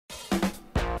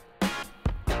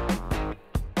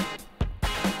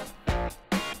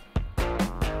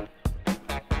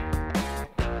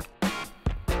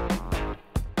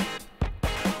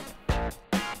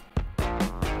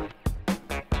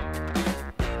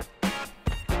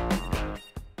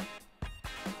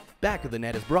Back of the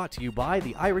Net is brought to you by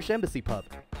the Irish Embassy Pub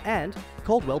and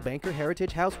Coldwell Banker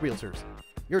Heritage House Realtors,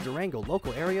 your Durango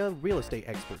local area real estate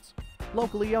experts.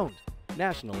 Locally owned,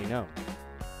 nationally known.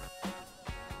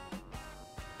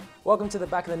 Welcome to the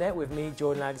Back of the Net with me,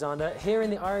 Jordan Alexander, here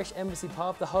in the Irish Embassy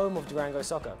Pub, the home of Durango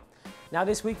soccer. Now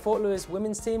this week, Fort Lewis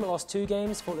women's team lost 2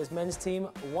 games, Fort Lewis men's team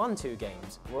won 2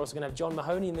 games. We're also going to have John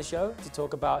Mahoney in the show to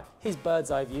talk about his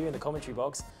bird's eye view in the commentary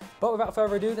box. But without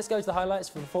further ado, let's go to the highlights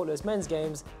from the Fort Lewis men's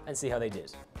games and see how they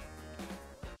did.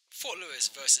 Fort Lewis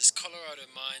versus Colorado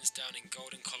Mines down in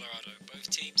Golden, Colorado. Both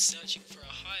teams searching for a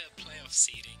higher playoff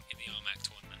seeding in the RMAC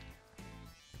tournament.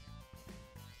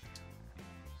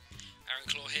 Aaron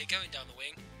Claw here going down the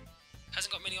wing.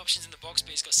 Hasn't got many options in the box,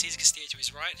 but he's got Cesar Castillo to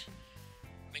his right.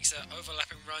 Makes an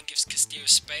overlapping run, gives Castillo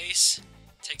space.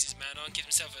 Takes his man on, gives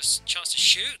himself a chance to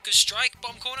shoot. Good strike,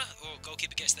 bottom corner. Oh,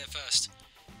 goalkeeper gets there first.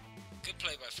 Good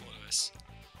play by Fort Lewis.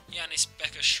 Yanis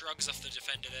Becker shrugs off the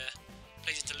defender there.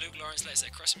 Plays into Luke Lawrence, lets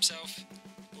it cross himself.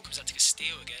 Ball comes out to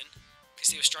Castillo again.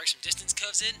 Castillo strikes from distance,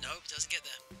 curves in. Nope, doesn't get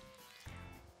there.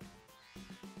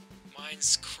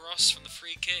 Mines cross from the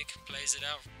free kick. Plays it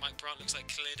out. Mike Brandt looks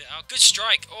like cleared it out. Good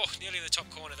strike. Oh, nearly in the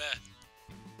top corner there.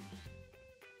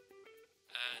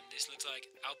 And this looks like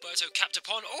Alberto capped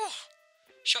upon. Oh!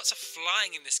 Shots are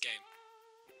flying in this game.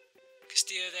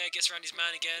 Castillo there gets around his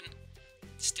man again.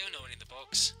 Still no one in the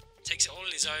box. Takes it all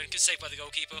on his own. Good save by the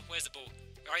goalkeeper. Where's the ball?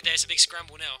 Right there, it's a big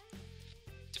scramble now.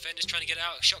 Defender's trying to get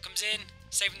out. Shot comes in.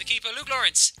 Saving the keeper. Luke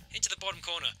Lawrence into the bottom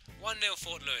corner. 1-0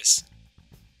 Fort Lewis.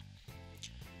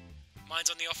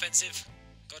 Mines on the offensive.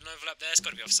 Got an overlap there. It's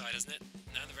got to be offside, hasn't it?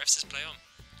 Now the ref says play on.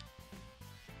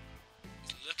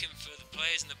 Looking for the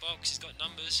players in the box, he's got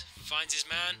numbers, finds his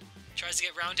man, tries to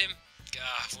get round him.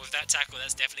 With that tackle,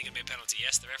 that's definitely going to be a penalty.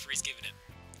 Yes, the referee's giving it.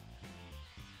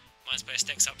 Mines player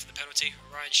steps up for the penalty.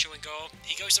 Ryan Shaw in goal.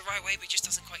 He goes the right way, but he just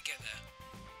doesn't quite get there.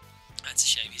 That's a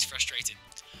shame, he's frustrated.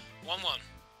 1-1.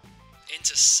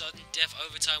 Into sudden death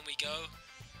overtime we go.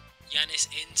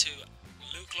 Yanis into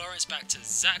Luke Lawrence, back to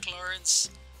Zach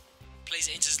Lawrence. Plays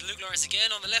it into Luke Lawrence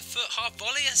again on the left foot, half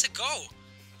volley, that's a goal.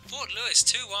 Fort Lewis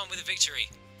 2-1 with a victory.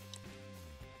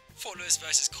 Fort Lewis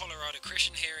versus Colorado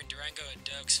Christian here in Durango at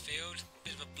Dirks Field.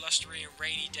 Bit of a blustery and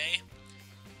rainy day.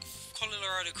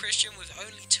 Colorado Christian with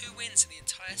only 2 wins in the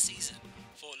entire season.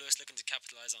 Fort Lewis looking to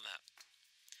capitalise on that.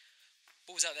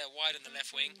 Ball's out there wide on the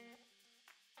left wing.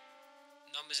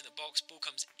 Numbers in the box, ball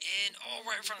comes in. Oh,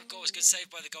 right in front of goal. It's good save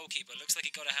by the goalkeeper. Looks like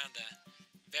he got a hand there.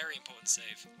 Very important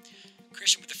save.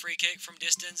 Christian with the free kick from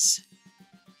distance.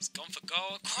 It's gone for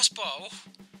goal. Crossbar. Oh.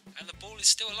 And the ball is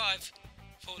still alive.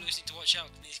 Fort Lewis need to watch out.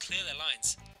 They need to clear their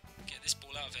lines. Get this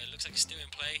ball out of here. Looks like it's still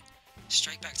in play.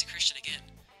 Straight back to Christian again.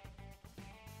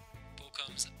 Ball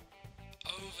comes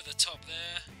over the top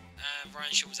there. And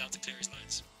Ryan Shaw was out to clear his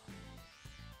lines.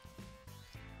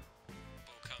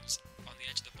 Ball comes on the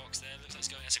edge of the box there. Looks like it's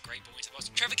going. That's a great ball into the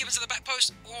box. Trevor Gibbons at the back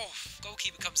post. Oh,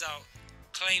 goalkeeper comes out.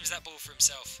 Claims that ball for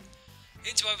himself.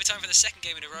 Into overtime for the second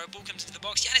game in a row. Ball comes into the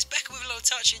box. Yanis Becker with a little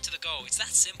touch into the goal. It's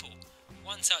that simple.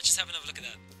 One touch. Just have another look at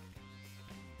that.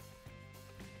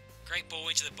 Great ball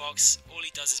into the box. All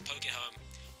he does is poke it home.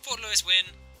 Fort Lewis win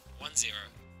 1-0.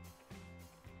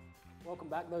 Welcome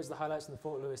back. Those are the highlights from the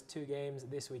Fort Lewis 2 games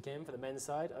this weekend for the men's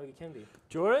side. Oige Kennedy.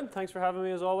 Jordan, thanks for having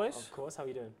me as always. Of course. How are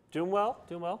you doing? Doing well,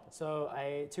 doing well. So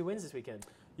 2 wins this weekend.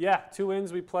 Yeah, 2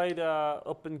 wins. We played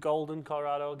up in Golden,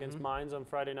 Colorado against Mines on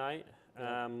Friday night.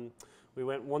 We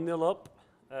went 1-0 up.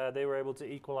 They were able to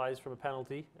equalize from a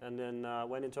penalty and then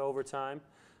went into overtime.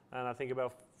 And I think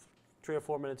about 3 or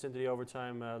 4 minutes into the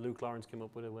overtime, Luke Lawrence came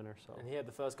up with a winner. So. And he had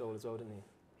the first goal as well, didn't he?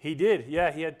 He did,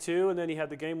 yeah. He had 2, and then he had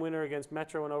the game winner against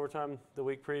Metro in overtime the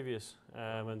week previous.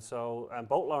 And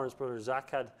both Lawrence brothers,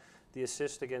 Zach had the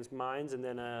assist against Mines and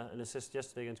then an assist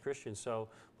yesterday against Christian. So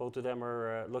both of them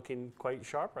are looking quite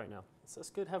sharp right now. So it's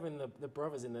good having the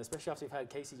brothers in there, especially after you've had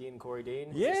Casey Dean and Corey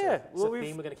Dean. Yeah. It's a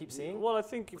theme we're going to keep seeing. Well, I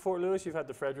think Fort Lewis, you've had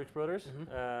the Fredericks brothers.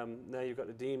 Now you've got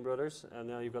the Dean brothers, and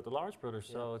now you've got the Lawrence brothers.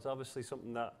 Yeah. So it's obviously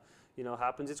something that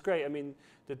happens. It's great. I mean,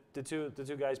 the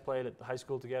two guys played at high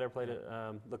school together, played at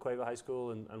La Cueva High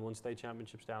School and won state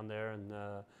championships down there, and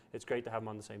it's great to have them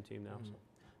on the same team now. So.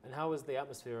 And how was the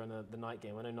atmosphere on the night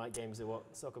game? I know night games are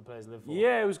what soccer players live for.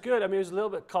 Yeah, it was good. I mean, it was a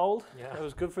little bit cold. Yeah. It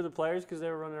was good for the players because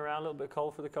they were running around, a little bit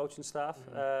cold for the coaching staff.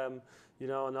 And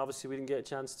obviously we didn't get a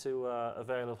chance to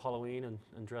avail of Halloween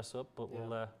and dress up, but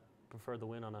prefer the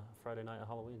win on a Friday night at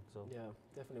Halloween. So Yeah,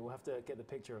 definitely. We'll have to get the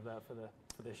picture of that for the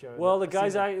show. well, the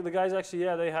I've seen guys actually,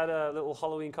 yeah, they had a little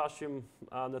Halloween costume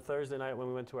on the Thursday night when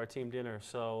we went to our team dinner.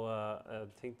 So I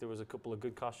think there was a couple of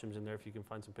good costumes in there if you can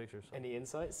find some pictures. So. Any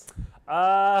insights?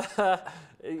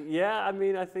 Yeah, I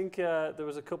mean, I think there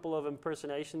was a couple of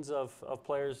impersonations of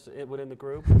players within the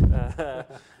group.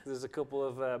 There's a couple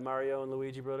of Mario and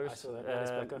Luigi brothers. I saw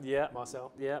that. Yeah,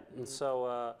 Marcel. yeah. And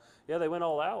so yeah, they went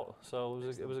all out. So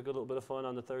it was a good little bit of fun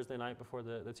on the Thursday night before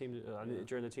the team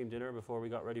during the team dinner before we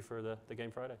got ready for the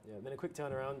game Friday. Yeah. Then a quick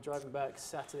turnaround, driving back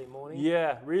Saturday morning.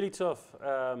 Yeah, really tough.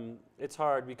 It's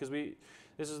hard because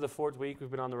this is the 4th week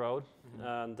we've been on the road,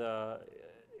 and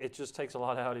it just takes a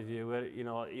lot out of you. You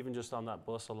know, even just on that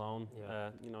bus alone,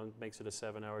 you know, it makes it a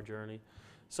 7-hour journey.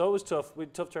 So it was tough. We had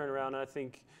a tough turnaround. And I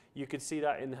think you could see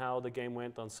that in how the game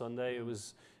went on Sunday. It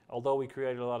was, although we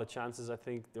created a lot of chances, I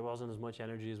think there wasn't as much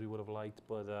energy as we would have liked.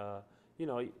 But you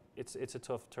know, it's a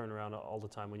tough turnaround all the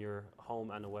time when you're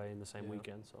home and away in the same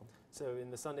weekend. So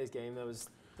in the Sunday's game, there was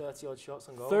 30-odd shots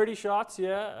on goal. 30 shots,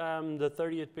 yeah. The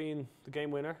 30th being the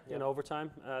game winner in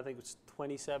overtime. I think it was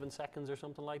 27 seconds or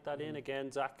something like that in. Again,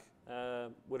 Zach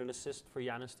with an assist for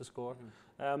Giannis to score.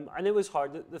 And it was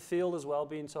hard. The field as well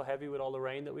being so heavy with all the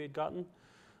rain that we had gotten.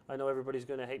 I know everybody's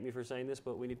going to hate me for saying this,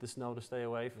 but we need the snow to stay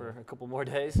away for a couple more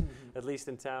days, at least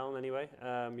in town anyway.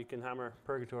 You can hammer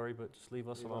purgatory, but just leave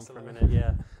us alone for a minute.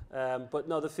 Yeah. But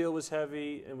no, the field was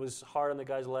heavy. It was hard on the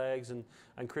guys' legs,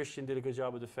 and Christian did a good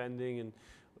job of defending, and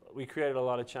we created a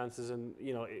lot of chances. And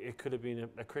you know, it could have been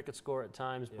a cricket score at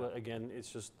times, but again,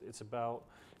 it's about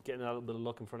getting a little bit of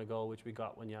luck in front of goal, which we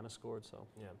got when Giannis scored. So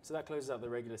So that closes out the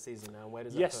regular season now. Where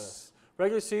does that yes, put us?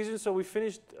 regular season. So we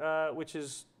finished, which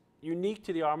is unique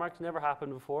to the RMAC, never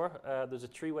happened before. There's a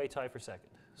 3-way tie for second.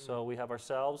 So we have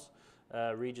ourselves,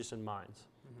 Regis and Mines.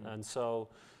 And so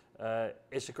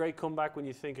it's a great comeback when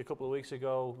you think a couple of weeks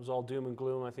ago it was all doom and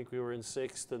gloom. I think we were in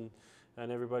 6th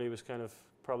and everybody was kind of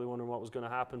probably wondering what was going to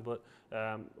happen, but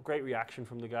great reaction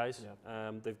from the guys.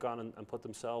 They've gone and put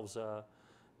themselves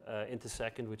into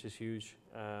second, which is huge.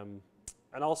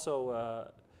 And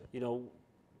also, you know,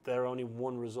 they're only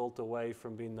one result away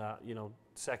from being that, you know,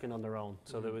 second on their own.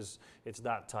 So it's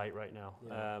that tight right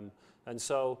now. And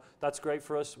so that's great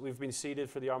for us. We've been seeded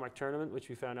for the RMAC tournament, which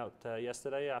we found out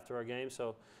yesterday after our game.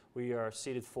 So we are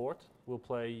seeded 4th. We'll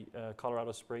play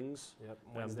Colorado Springs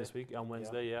this week on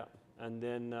Wednesday. And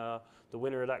then the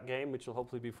winner of that game, which will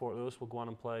hopefully be Fort Lewis, will go on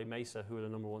and play Mesa, who are the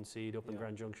 #1 seed up in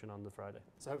Grand Junction on the Friday.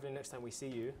 So hopefully next time we see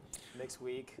you, next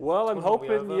week. Well, I'm hoping,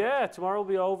 tomorrow will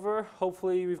be over.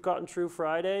 Hopefully we've gotten through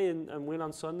Friday and win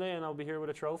on Sunday, and I'll be here with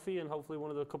a trophy and hopefully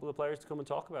a couple of players to come and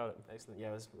talk about it. Excellent.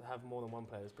 Yeah, let's have more than one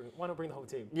player. Why not bring the whole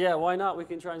team? Yeah, why not? We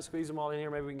can try and squeeze them all in here.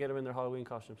 Maybe we can get them in their Halloween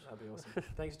costumes. That'd be awesome.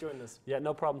 Thanks for joining us. Yeah,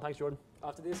 no problem. Thanks, Jordan.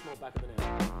 After this, more Back of the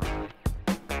Net.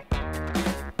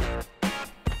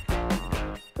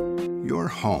 Your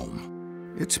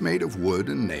home. It's made of wood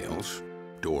and nails,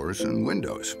 doors and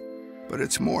windows. But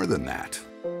it's more than that.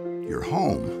 Your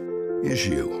home is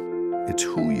you. It's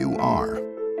who you are,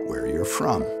 where you're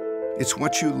from. It's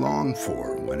what you long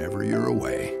for whenever you're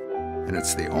away. And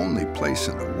it's the only place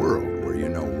in the world where you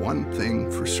know one thing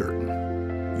for certain.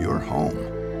 You're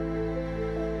home.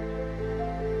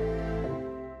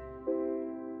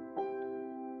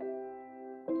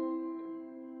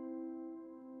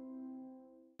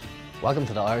 Welcome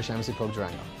to the Irish Embassy Pub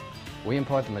Durango. We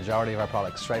import the majority of our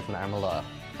products straight from the Emerald Isle,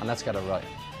 and let's get it right.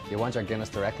 You want your Guinness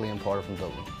directly imported from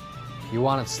Dublin. You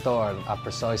want it stored at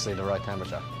precisely the right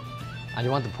temperature. And you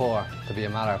want the pour to be a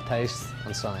matter of taste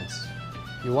and science.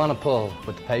 You want to pull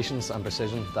with the patience and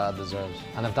precision that it deserves.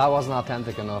 And if that wasn't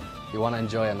authentic enough, you want to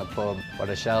enjoy it in a pub where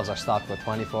the shelves are stocked with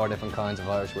 24 different kinds of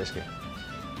Irish whiskey.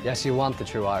 Yes, you want the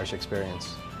true Irish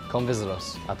experience. Come visit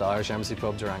us at the Irish Embassy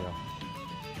Pub Durango.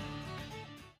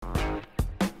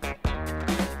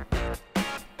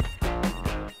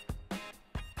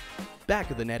 Back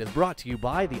of the Net is brought to you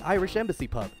by the Irish Embassy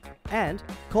Pub and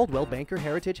Coldwell Banker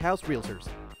Heritage House Realtors,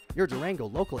 your Durango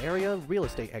local area real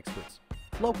estate experts,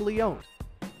 locally owned.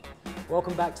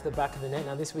 Welcome back to the Back of the Net.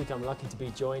 Now this week I'm lucky to be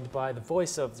joined by the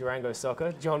voice of Durango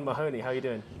soccer, John Mahoney. How are you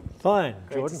doing? Fine,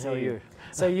 Great Jordan, to how are see you?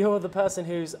 So you're the person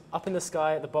who's up in the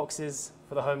sky at the boxes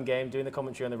for the home game, doing the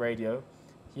commentary on the radio.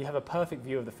 You have a perfect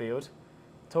view of the field.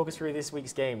 Talk us through this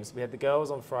week's games. We had the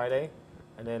girls on Friday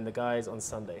and then the guys on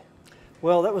Sunday.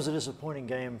 Well, that was a disappointing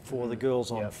game for the girls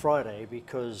on Friday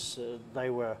because they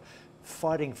were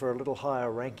fighting for a little higher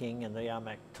ranking in the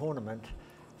RMAC tournament,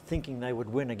 thinking they would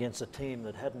win against a team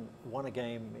that hadn't won a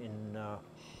game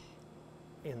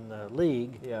in the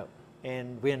league.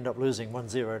 And we ended up losing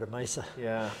 1-0 to Mesa.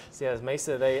 So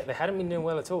Mesa, they hadn't been doing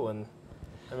well at all, and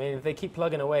I mean, if they keep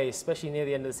plugging away, especially near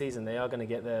the end of the season, they are going to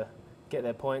get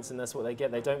their points, and that's what they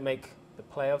get. They don't make the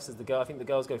playoffs as the girl. I think the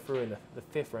girls go through in the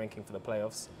 5th ranking for the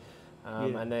playoffs,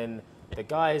 and then the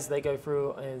guys, they go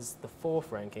through as the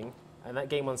 4th ranking. And that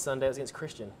game on Sunday was against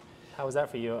Christian. How was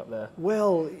that for you up there?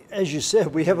 Well, as you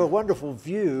said, we have a wonderful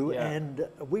view, Yeah. and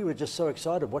we were just so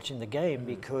excited watching the game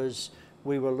because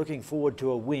we were looking forward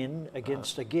to a win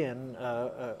against, again,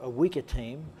 a weaker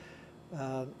team.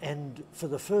 And for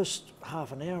the first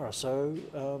half an hour or so,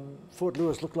 Fort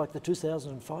Lewis looked like the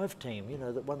 2005 team, you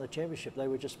know, that won the championship. They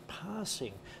were just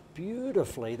passing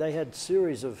beautifully. They had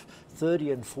series of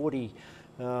 30 and 40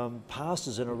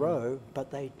 passes in a row,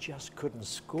 but they just couldn't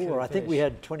score. I think we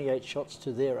had 28 shots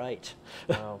to their 8.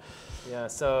 Wow. Yeah,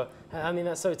 so, I mean,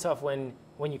 that's so tough when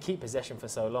you keep possession for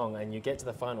so long and you get to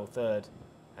the final third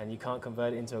and you can't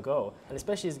convert it into a goal. And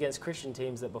especially against Christian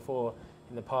teams that before,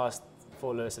 in the past,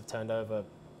 Fort Lewis have turned over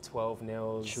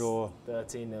 12-0, Sure.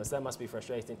 13-0, so that must be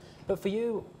frustrating. But for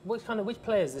you, which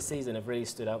players this season have really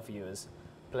stood out for you as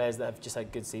players that have just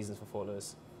had good seasons for Fort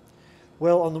Lewis?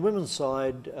 Well, on the women's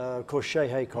side, of course,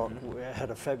 SKYHAWK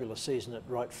had a fabulous season at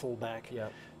right fullback. Yeah.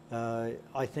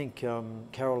 I think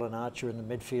Carolyn Archer in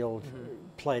the midfield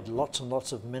played lots and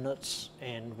lots of minutes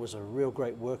and was a real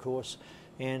great workhorse.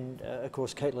 And, of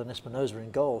course, Caitlin Espinoza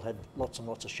in goal had lots and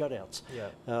lots of shutouts.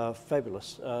 Yeah.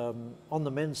 Fabulous. On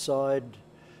the men's side,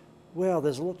 well,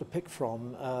 there's a lot to pick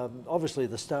from. Obviously,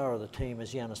 the star of the team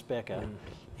is Janus Becker.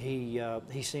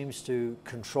 He seems to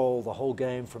control the whole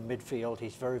game from midfield.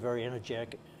 He's very, very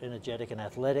energetic and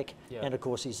athletic. Yeah. And, of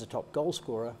course, he's the top goal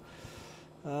scorer.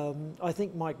 I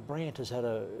think Mike Brandt has had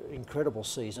an incredible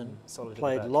season.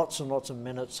 Played lots and lots of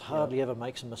minutes, hardly ever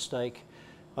makes a mistake.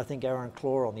 I think Aaron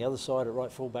Claw on the other side at right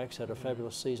fullbacks had a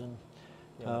fabulous season.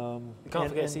 Yeah. You can't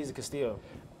forget Cesar Castillo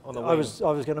on the wing. I was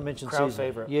going to mention crowd Cesar.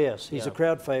 favourite. Yes, he's a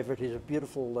crowd favourite. He's a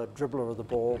beautiful dribbler of the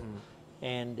ball,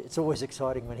 and it's always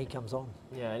exciting when he comes on.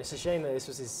 Yeah, and it's a shame that this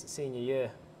was his senior year,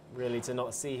 really, to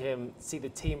not see the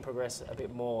team progress a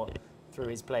bit more through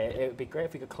his play. It would be great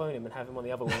if we could clone him and have him on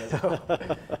the other wing as well.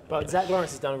 But Zach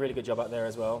Lawrence has done a really good job out there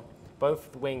as well.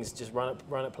 Both wings just run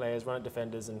at players, run at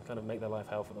defenders, and kind of make their life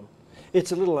hell for them.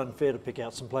 It's a little unfair to pick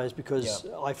out some players because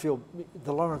I feel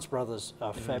the Lawrence brothers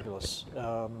are fabulous.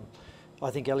 I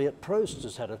think Elliot Prost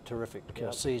has had a terrific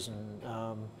season.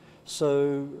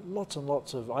 So lots and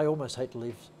lots of, I almost hate to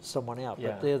leave someone out,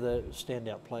 but they're the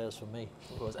standout players for me.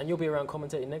 Of course. And you'll be around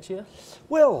commentating next year?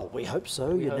 Well, we hope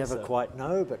so. You hope never so. quite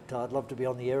know, but I'd love to be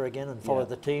on the air again and follow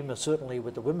the team, certainly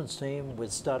with the women's team,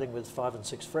 starting with 5 and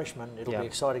 6 freshmen. It'll be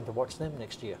exciting to watch them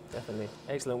next year. Definitely.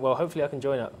 Excellent. Well, hopefully I can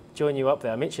join you up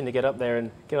there. I'm itching to get up there and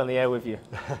get on the air with you.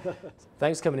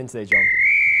 Thanks for coming in today, John.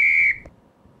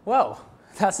 Well,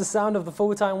 that's the sound of the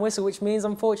full-time whistle, which means,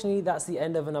 unfortunately, that's the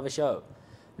end of another show.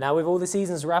 Now, with all the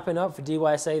seasons wrapping up for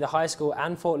DYSA, the high school,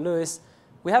 and Fort Lewis,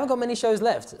 we haven't got many shows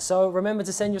left. So remember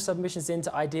to send your submissions in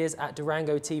to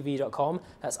ideas@durangotv.com.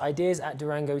 That's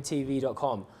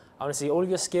ideas@durangotv.com. I want to see all of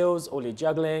your skills, all your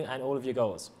juggling, and all of your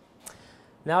goals.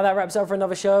 Now that wraps up for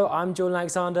another show. I'm Jordan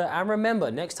Alexander. And remember,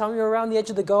 next time you're around the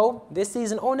edge of the goal, this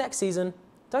season or next season,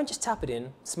 don't just tap it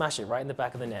in, smash it right in the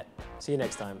back of the net. See you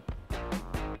next time.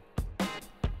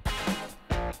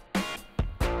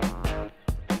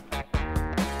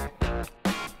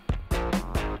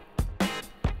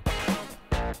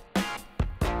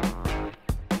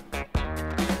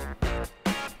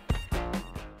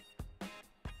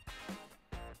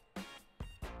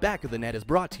 Back of the Net is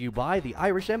brought to you by the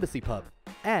Irish Embassy Pub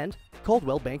and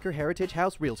Coldwell Banker Heritage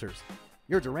House Realtors,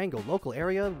 your Durango local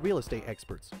area real estate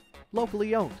experts.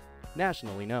 Locally owned,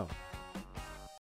 nationally known.